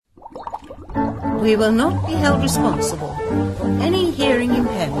We will not be held responsible for any hearing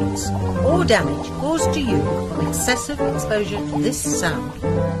impairments or damage caused to you from excessive exposure to this sound.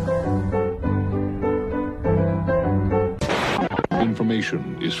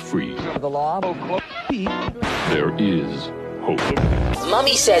 Information is free. The law. There is hope.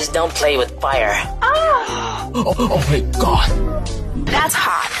 Mommy says don't play with fire. Oh my God. That's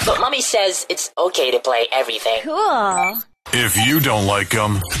hot. But Mommy says it's okay to play everything. Cool. If you don't like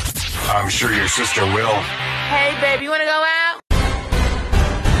them, I'm sure your sister will. Hey, baby, you want to go out?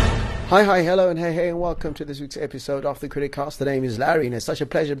 Hi, hello, and hey, and welcome to this week's episode of the Criticast. The name is Larry, and it's such a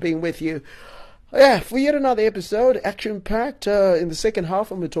pleasure being with you. Yeah, for yet another episode, action-packed. In the second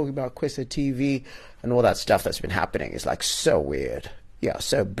half, I'm going to talk about Kwese Tv and all that stuff that's been happening. It's like so weird. Yeah,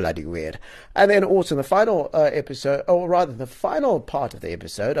 so bloody weird. And then also in the final episode, or rather the final part of the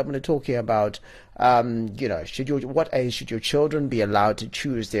episode, I'm going to talk here about, what age should your children be allowed to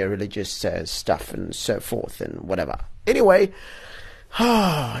choose their religious stuff and so forth and whatever. Anyway,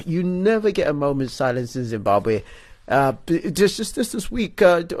 you never get a moment's silence in Zimbabwe. Just this week,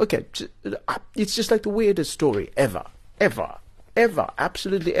 it's just like the weirdest story ever,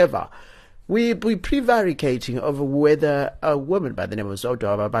 absolutely ever. We're prevaricating over whether a woman by the name of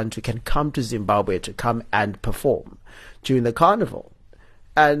Zodwa waBantu can come to Zimbabwe to come and perform during the carnival.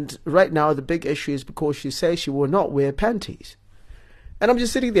 And right now the big issue is because she says she will not wear panties. And I'm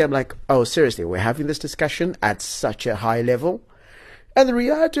just sitting there, I'm like, oh, seriously, we're having this discussion at such a high level? And the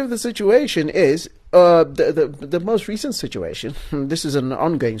reality of the situation is, the most recent situation, this is an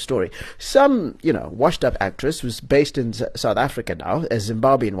ongoing story. Some, washed up actress who's based in South Africa now, a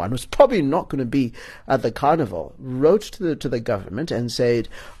Zimbabwean one, who's probably not going to be at the carnival, wrote to the government and said,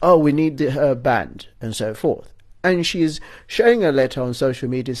 oh, we need her banned and so forth. And she's sharing a letter on social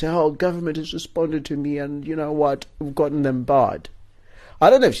media saying, oh, government has responded to me and you know what, we've gotten them barred. I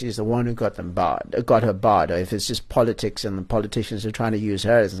don't know if she's the one who got her barred, or if it's just politics and the politicians are trying to use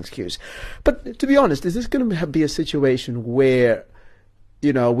her as an excuse. But to be honest, is this going to be a situation where,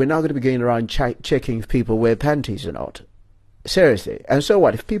 we're not going to be going around checking if people wear panties or not? Seriously. And so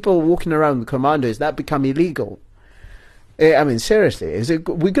what? If people walking around with commandos, that become illegal? I mean, seriously,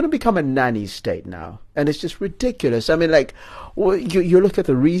 we're going to become a nanny state now? And it's just ridiculous. I mean, you look at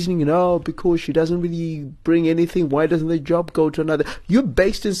the reasoning, because she doesn't really bring anything, why doesn't the job go to another? You're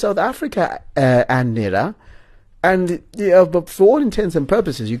based in South Africa, Nera, and but for all intents and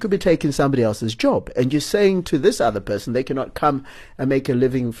purposes, you could be taking somebody else's job, and you're saying to this other person they cannot come and make a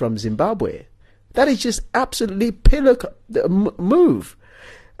living from Zimbabwe. That is just absolutely pillar move.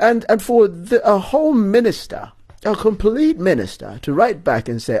 And for a whole minister, a complete minister, to write back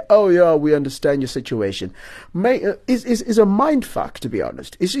and say, oh yeah, we understand your situation, is a mind fuck, to be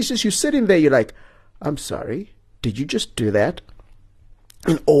honest. It's just you're sitting there, you're like, I'm sorry, did you just do that?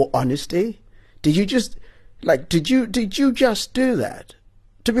 In all honesty, did you just do that?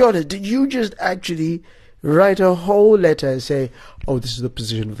 To be honest, did you just actually write a whole letter and say, oh, this is the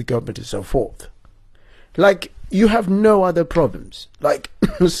position of the government and so forth? You have no other problems.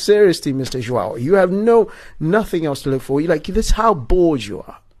 Seriously, Mr. Joao, you have nothing else to look for. This is how bored you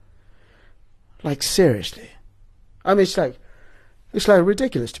are. Seriously. I mean, it's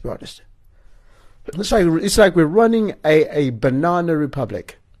ridiculous, to be honest. It's like we're running a banana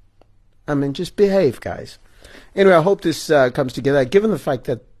republic. I mean, just behave, guys. Anyway, I hope this comes together, given the fact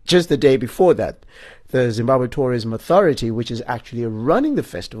that just the day before that, the Zimbabwe Tourism Authority, which is actually running the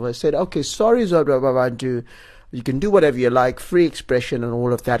festival, has said, okay, sorry, Zodwa waBantu, you can do whatever you like, free expression and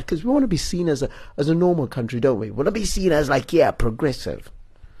all of that, because we want to be seen as a normal country, don't we? We want to be seen as progressive.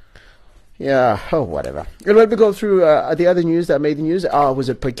 Yeah, whatever. And let me go through the other news that made the news. Was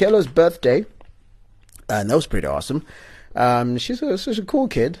it Pakelo's birthday? And that was pretty awesome. She's a cool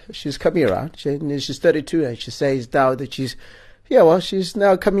kid. She's coming around. She's 32, and she says now that she's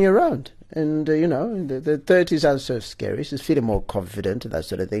now coming around. And, the 30s aren't so scary. She's feeling more confident and that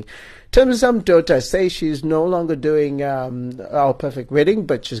sort of thing. Some Dota say she's no longer doing Our Perfect Wedding,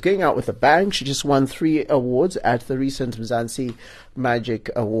 but she's going out with a bang. She just won 3 awards at the recent Mzansi Magic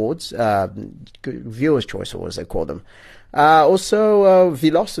Awards, Viewers' Choice Awards, they call them. Also,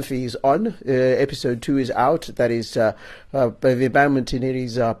 Philosophy is on. Episode 2 is out. That is Vibang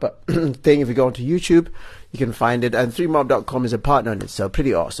Montineri's thing. If you go onto YouTube, you can find it. And 3mob.com is a partner on it, so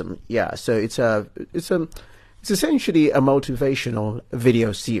pretty awesome. Yeah, so it's essentially a motivational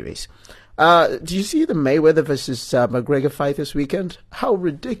video series. Do you see the Mayweather versus McGregor fight this weekend? How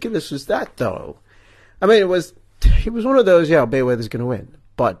ridiculous was that, though? I mean, it was one of those, Mayweather's going to win.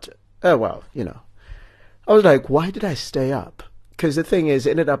 But, I was like, why did I stay up? Because the thing is,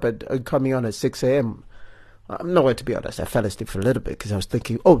 it ended up coming on at 6 a.m. I'm nowhere, to be honest. I fell asleep for a little bit because I was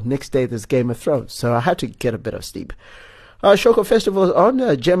thinking, oh, next day there's Game of Thrones. So I had to get a bit of sleep. Shoko Festival is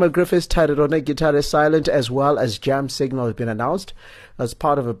on. Gemma Griffiths, Tadirone Guitar is Silent, as well as Jam Signal has been announced as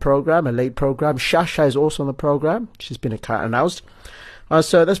part of a program, a late program. Shasha is also on the program. She's been announced.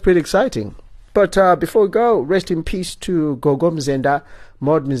 So that's pretty exciting. But before we go, rest in peace to Gogo Mzenda,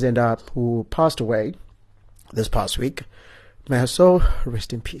 Maud Mzenda, who passed away this past week. May her soul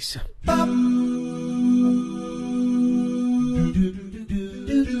rest in peace.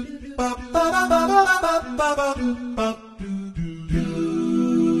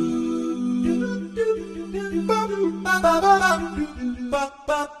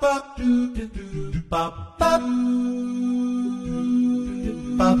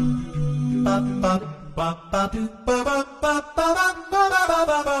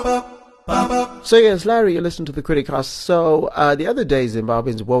 So yes, Larry, you listen to the Criticast. So the other day,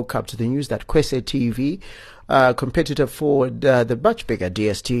 Zimbabweans woke up to the news that Kwese TV, competitor for the much bigger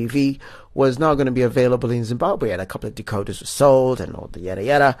DSTV, was now going to be available in Zimbabwe, and a couple of decoders were sold and all the yada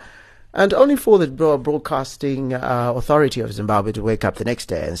yada. And only for the Broadcasting Authority of Zimbabwe to wake up the next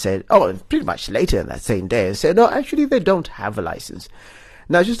day and say, oh, pretty much later in that same day, and say, no, actually they don't have a license.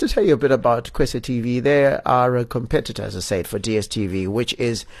 Now, just to tell you a bit about Kwese TV, they are a competitor, as I said, for DSTV, which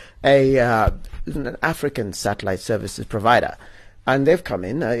is an African satellite services provider. And they've come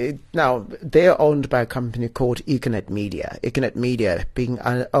in. Now, they're owned by a company called Econet Media. Econet Media being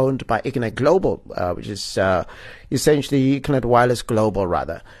owned by Econet Global, which is essentially Econet Wireless Global,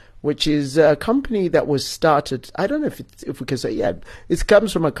 rather, which is a company that was started, I don't know if we can say, yeah, it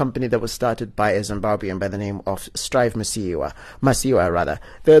comes from a company that was started by a Zimbabwean by the name of Strive Masiyiwa, rather.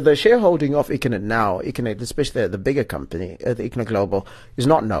 The shareholding of Econet now, Econet, especially the bigger company, the Econet Global, is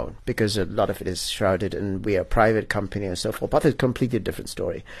not known because a lot of it is shrouded and we are a private company and so forth, but it's a completely different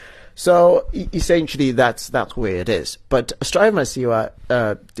story. So essentially that's where it is. But Strive Masiyiwa,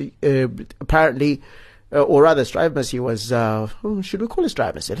 apparently, or rather, Strive Masiyiwa was, should we call it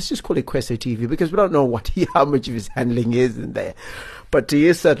Strive Masiyiwa? Let's just call it Kwese TV because we don't know how much of his handling is in there. But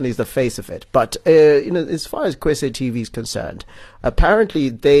he certainly is the face of it. But, as far as Kwese TV is concerned, apparently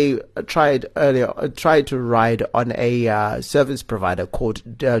they tried to ride on a service provider called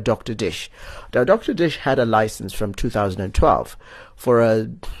Dr. Dish. Now, Dr. Dish had a license from 2012 for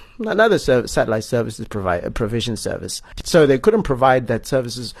another satellite services provision service. So they couldn't provide the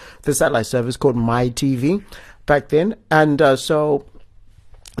satellite service called MyTV back then. And so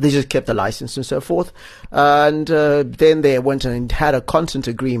they just kept the license and so forth. And then they went and had a content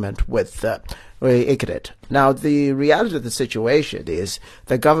agreement with Econet. Now, the reality of the situation is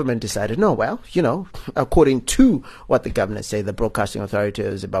the government decided, no, well, according to what the government say, the Broadcasting Authority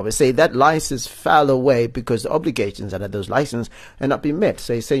of Zimbabwe say that license fell away because the obligations under those licenses had not been met.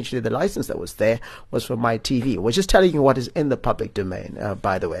 So essentially the license that was there was for MyTV. We're just telling you what is in the public domain,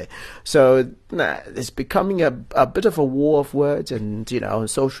 by the way. So it's becoming a bit of a war of words, and, on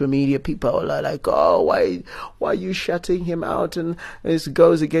social media, people are like, oh, why are you shutting him out? And this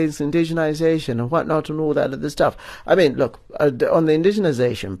goes against indigenization and whatnot and all that other stuff. I mean, look, on the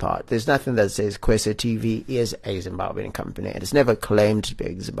indigenization part, there's nothing that says Kwese TV is a Zimbabwean company. It has never claimed to be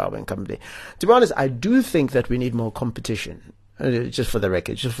a Zimbabwean company. To be honest, I do think that we need more competition. Just for the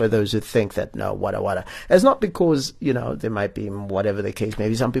record, just for those who think that, no, wada. It's not because, there might be whatever the case.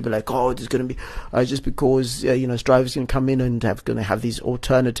 Maybe some people are like, oh, there's going to be, just because, Strive is going to come in and going to have these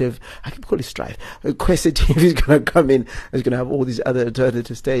alternative, I can call it Strive. Kwese TV is going to come in, is going to have all these other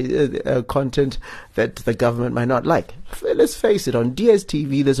alternative content that the government might not like. Let's face it, on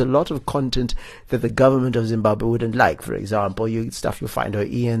DSTV, there's a lot of content that the government of Zimbabwe wouldn't like. For example, stuff you find on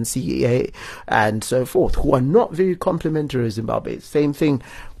ENCA and so forth, who are not very complimentary of Zimbabwe. Same thing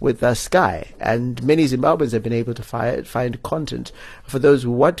with Sky, and many Zimbabweans have been able to find content. For those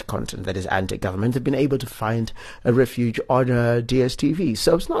who want content that is anti-government, have been able to find a refuge on DSTV.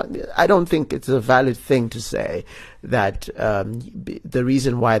 So it's not. I don't think it's a valid thing to say that the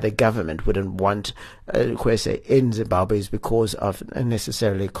reason why the government wouldn't want Kwese in Zimbabwe is because of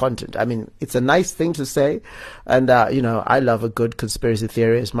necessarily content. I mean, it's a nice thing to say, and I love a good conspiracy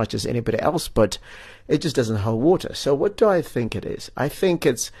theory as much as anybody else, but it just doesn't hold water. So what do I think it is? I think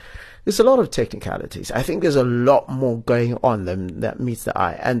it's a lot of technicalities. I think there's a lot more going on than that meets the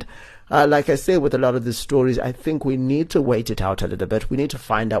eye. And like I say, with a lot of the stories, I think we need to wait it out a little bit. We need to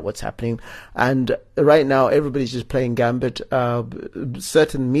find out what's happening. And right now, everybody's just playing gambit.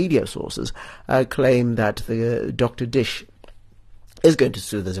 Certain media sources claim that the Dr. Dish is going to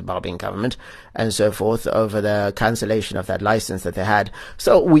sue the Zimbabwean government and so forth over the cancellation of that license that they had.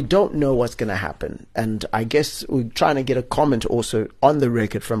 So we don't know what's going to happen. And I guess we're trying to get a comment also on the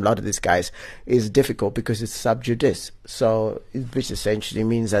record from a lot of these guys is difficult because it's sub judice. So, which essentially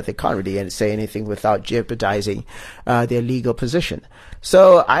means that they can't really say anything without jeopardizing their legal position.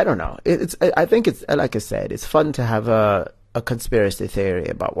 So I don't know. I think it's, like I said, it's fun to have a conspiracy theory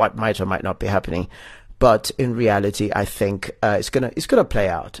about what might or might not be happening. But in reality, I think it's gonna play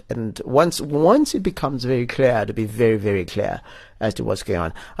out. And once it becomes very clear, to be very, very clear as to what's going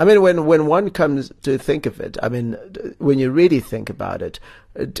on. I mean, when one comes to think of it, I mean, when you really think about it,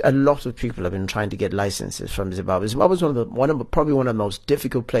 a lot of people have been trying to get licenses from Zimbabwe. Zimbabwe is probably one of the most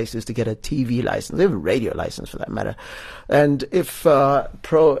difficult places to get a TV license, even a radio license for that matter. And if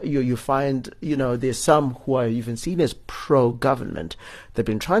you find, there's some who are even seen as pro-government. They've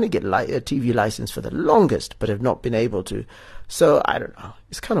been trying to get a TV license for the longest, but have not been able to. So I don't know.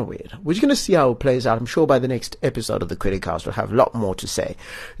 It's kind of weird. We're just going to see how it plays out. I'm sure by the next episode of the Kwirirayi we'll have a lot more to say.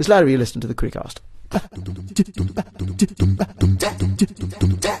 It's Larry, you listen to the Kwirirayi.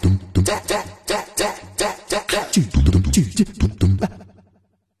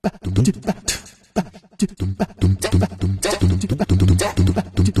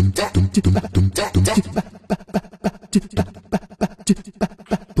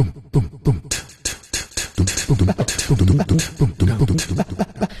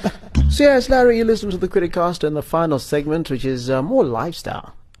 So yes, Larry, you listen to the Kwirirayi and the final segment, which is more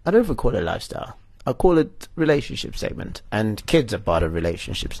lifestyle. I don't even call it lifestyle. I call it relationship segment, and kids are part of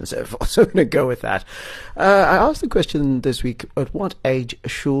relationships and so forth. So I'm going to go with that. I asked the question this week: at what age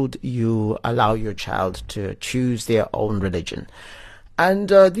should you allow your child to choose their own religion? And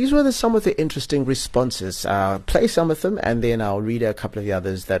these were some of the interesting responses. Play some of them, and then I'll read a couple of the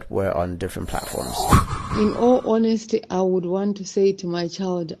others that were on different platforms. In all honesty, I would want to say to my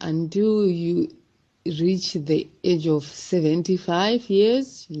child, until you reach the age of 75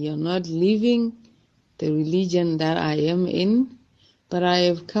 years, you're not living the religion that I am in. But I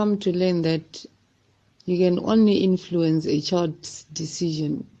have come to learn that you can only influence a child's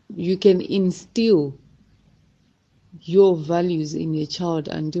decision. You can instill your values in a child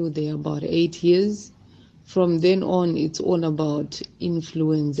until they're about 8 years. From then on, it's all about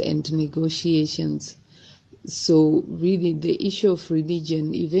influence and negotiations. So really, the issue of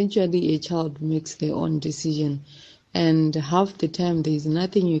religion, eventually a child makes their own decision. And half the time, there's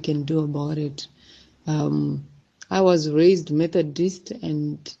nothing you can do about it. I was raised Methodist,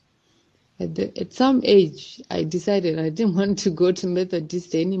 and at some age, I decided I didn't want to go to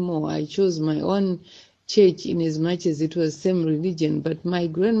Methodist anymore. I chose my own church in as much as it was same religion. But my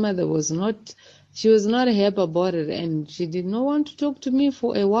grandmother was not happy about it, and she did not want to talk to me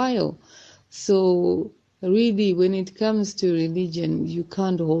for a while. So really, when it comes to religion, you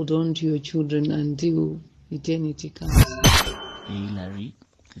can't hold on to your children until eternity comes. Hey Larry,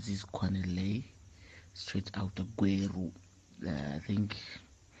 this is Kwanele, straight out of Gweru. I think,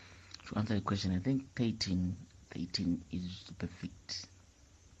 to answer the question, I think 13 is the perfect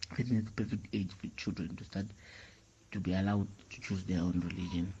age for children to start to be allowed to choose their own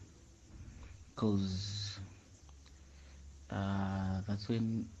religion. Because that's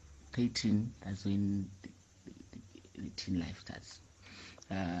when 13, that's when the teen life starts.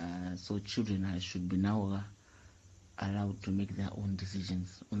 So children should be now allowed to make their own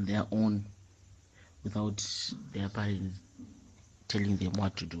decisions on their own without their parents telling them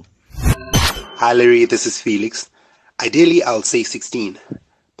what to do. Hi Larry, this is Felix. Ideally, I'll say 16.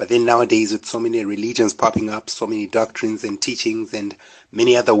 But then nowadays, with so many religions popping up, so many doctrines and teachings and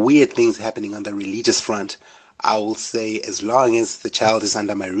many other weird things happening on the religious front, I will say as long as the child is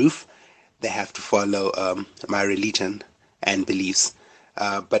under my roof, they have to follow my religion and beliefs.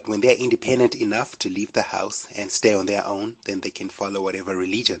 But when they're independent enough to leave the house and stay on their own, then they can follow whatever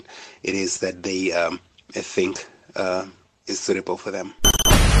religion it is that they think is suitable for them.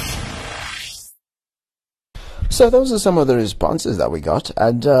 So those are some of the responses that we got,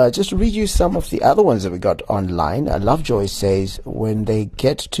 and just to read you some of the other ones that we got online. Lovejoy says, when they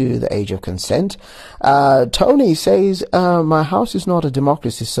get to the age of consent. Tony says, my house is not a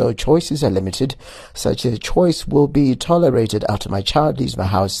democracy, so choices are limited. Such a choice will be tolerated after my child leaves my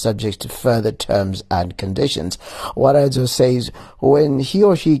house, subject to further terms and conditions. Waradzo says, when he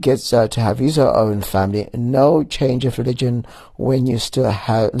or she gets to have his or her own family, no change of religion when you still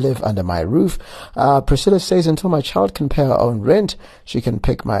live under my roof. Priscilla says, until my child can pay her own rent, she can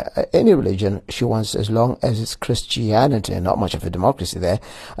pick any religion she wants as long as it's Christianity. Not much of a democracy there.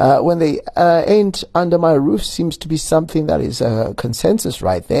 When they ain't under my roof seems to be something that is a consensus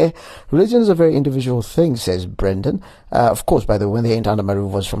right there. Religion is a very individual thing, says Brendan. Of course, by the way, when they ain't under my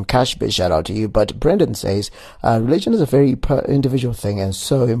roof was from Cashbit. Shout out to you. But Brendan says, religion is a very individual thing and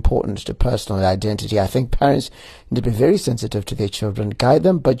so important to personal identity. I think parents need to be very sensitive to their children, guide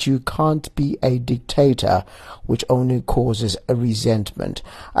them, but you can't be a dictator, which only causes a resentment.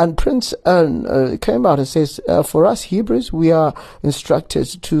 And Prince came out and says, for us Hebrews, we are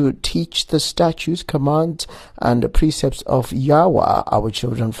instructed to teach the statutes, commands, and the precepts of Yahweh our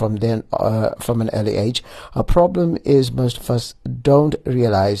children from an early age. Our problem is most of us don't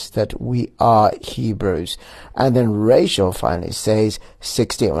realize that we are Hebrews. And then Rachel finally says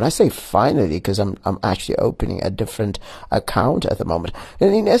 16. When I say finally, because I'm actually opening a different account at the moment.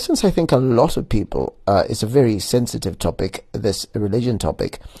 And in essence, I think a lot of people, it's a very sensitive topic, this religion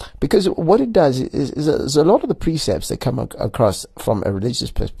topic, because what it does is a lot of the precepts that come across from a religious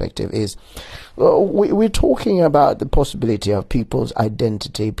perspective is we're talking about the possibility of people's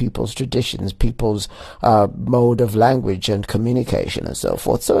identity, people's traditions, people's mode of language and communication and so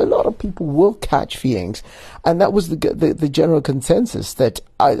forth. So a lot of people will catch feelings, and that was the general consensus that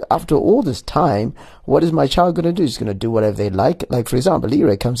after all this time, what is my child going to do? He's going to do whatever they like. Like, for example,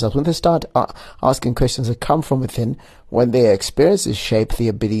 Leroy comes up when they start asking questions that come from within. When their experiences shape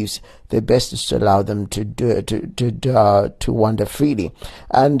their beliefs, the best is to allow them to wander freely.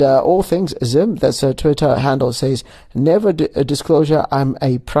 And all things Zim, that's a Twitter handle, says, never a disclosure, I'm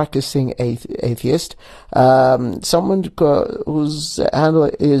a practicing atheist. Someone whose handle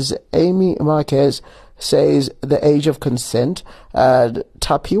is Amy Marquez says the age of consent.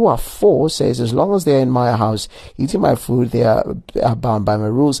 Tapiwa 4 says, as long as they're in my house eating my food, they are bound by my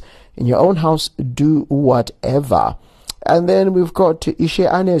rules. In your own house, do whatever. And then we've got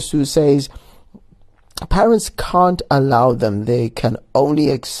Ishe Anes, who says parents can't allow them. They can only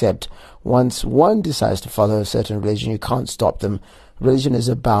accept. Once one decides to follow a certain religion, you can't stop them. Religion is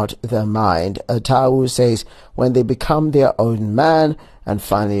about the mind. Tau says when they become their own man. And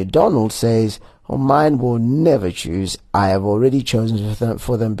finally, Donald says, mine will never choose. I have already chosen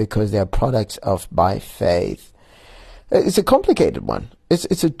for them because they are products of my faith. It's a complicated one.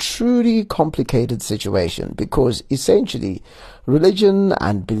 It's a truly complicated situation, because essentially religion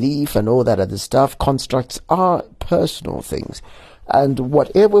and belief and all that other stuff, constructs, are personal things. And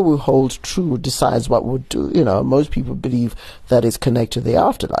whatever we hold true decides what we'll do. You know, most people believe that it's connected to the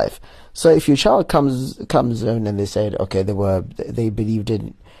afterlife. So if your child comes in and they said, okay, they believed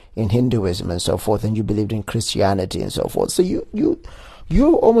in Hinduism and so forth, and you believed in Christianity and so forth. So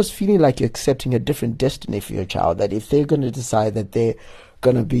you're almost feeling like you're accepting a different destiny for your child, that if they're going to decide that they're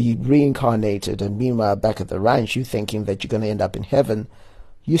going to be reincarnated, and meanwhile back at the ranch you're thinking that you're going to end up in heaven,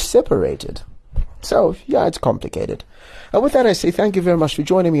 you're separated. So yeah, it's complicated. And with that, I say thank you very much for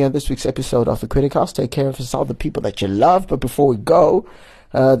joining me on this week's episode of the Criticast. Take care of yourself, the people that you love. But before we go,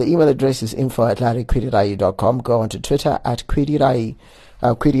 the email address is info@kwirirayi.com. Go onto Twitter @Kwirirayi.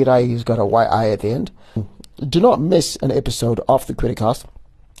 Kwirirayi has got a YI at the end. Do not miss an episode of the Criticast,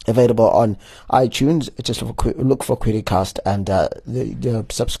 available on iTunes. Just look for Criticast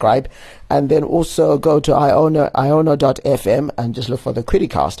and subscribe. And then also go to iono.fm and just look for the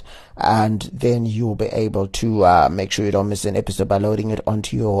Criticast. And then you'll be able to make sure you don't miss an episode by loading it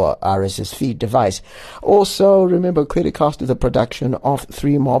onto your RSS feed device. Also, remember, Criticast is a production of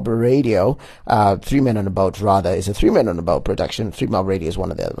 3 Mob Radio. 3 Men on a Boat, rather, is a 3 Men on a Boat production. 3 Mob Radio is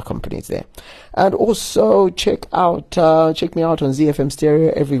one of the other companies there. And also, check me out on ZFM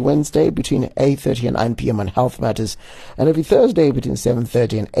Stereo every Wednesday between 8:30 and 9 p.m. on Health Matters, and every Thursday between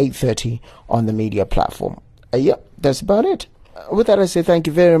 7:30 and 8:30 on the media platform. Yep, that's about it. With that, I say thank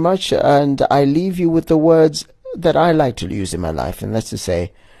you very much, and I leave you with the words that I like to use in my life, and that's to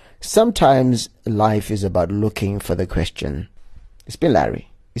say, sometimes life is about looking for the question. It's been Larry.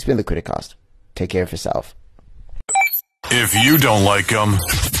 It's been the Criticast. Take care of yourself. If you don't like them,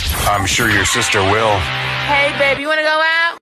 I'm sure your sister will. Hey, baby, you want to go out?